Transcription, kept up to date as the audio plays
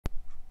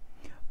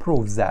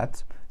proves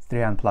that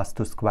 3n plus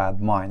 2 squared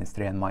minus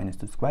 3n minus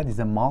 2 squared is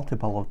a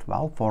multiple of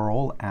 12 for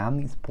all n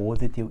is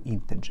positive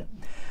integer.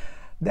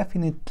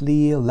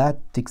 Definitely,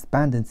 let's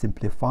expand and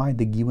simplify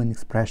the given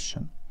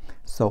expression.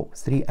 So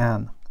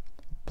 3n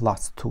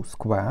plus 2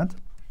 squared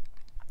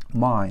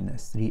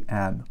minus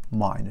 3n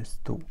minus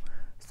 2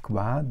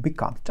 squared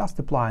becomes, just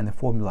applying the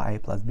formula a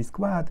plus b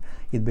squared,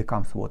 it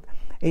becomes what?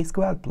 A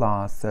squared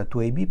plus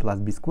 2ab plus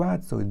b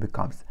squared, so it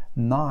becomes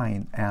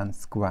 9n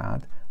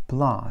squared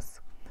plus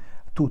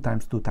 2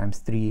 times 2 times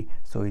 3,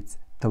 so it's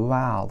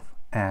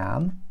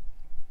 12n,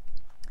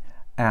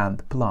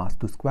 and plus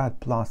 2 squared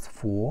plus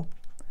 4,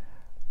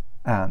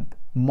 and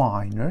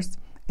minus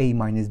a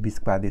minus b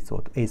squared is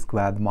what? A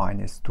squared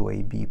minus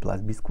 2ab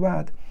plus b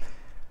squared,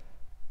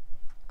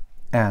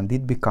 and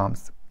it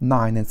becomes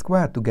 9n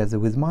squared together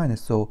with minus,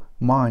 so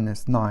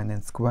minus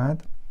 9n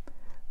squared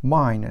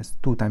minus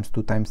 2 times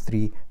 2 times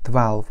 3,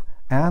 12,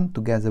 and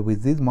together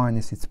with this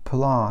minus it's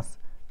plus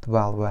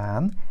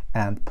 12n,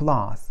 and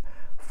plus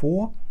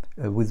 4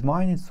 with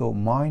minus, so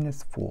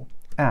minus 4,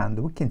 and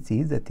we can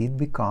see that it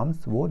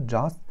becomes what?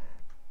 Just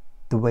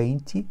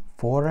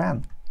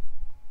 24n.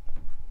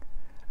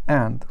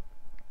 And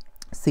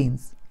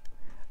since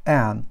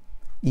n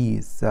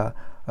is a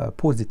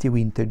positive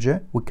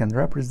integer, we can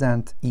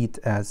represent it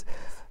as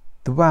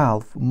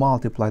 12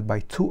 multiplied by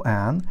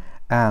 2n,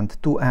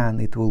 and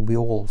 2n it will be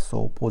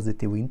also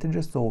positive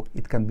integer, so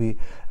it can be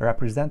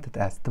represented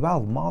as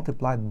 12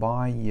 multiplied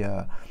by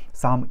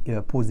some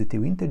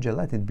positive integer,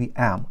 let it be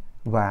m,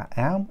 where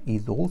m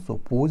is also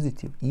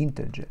positive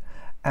integer,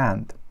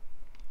 and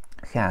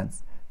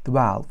hence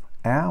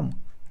 12m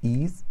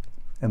is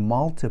a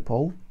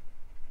multiple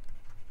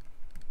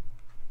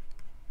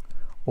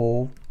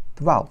of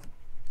 12.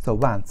 So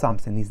when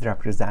something is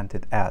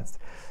represented as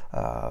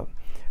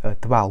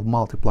 12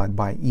 multiplied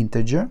by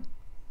integer,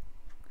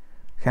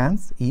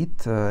 hence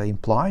it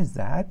implies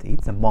that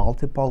it's a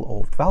multiple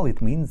of 12.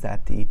 It means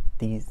that it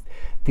is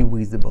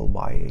divisible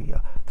by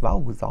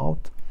 12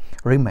 without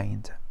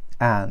remainder,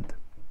 and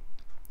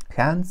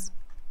hence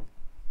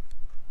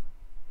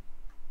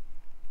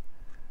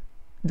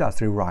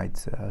just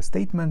rewrite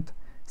statement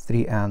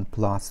 3n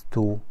plus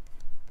 2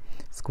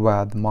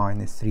 squared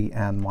minus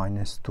 3n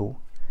minus 2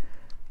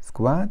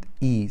 squared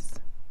is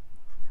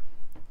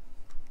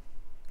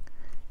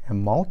a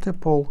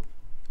multiple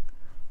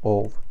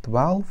of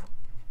 12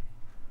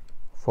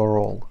 for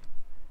all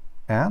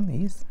n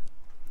is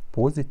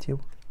positive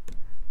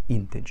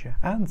integer.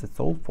 And that's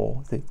all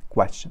for the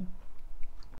question.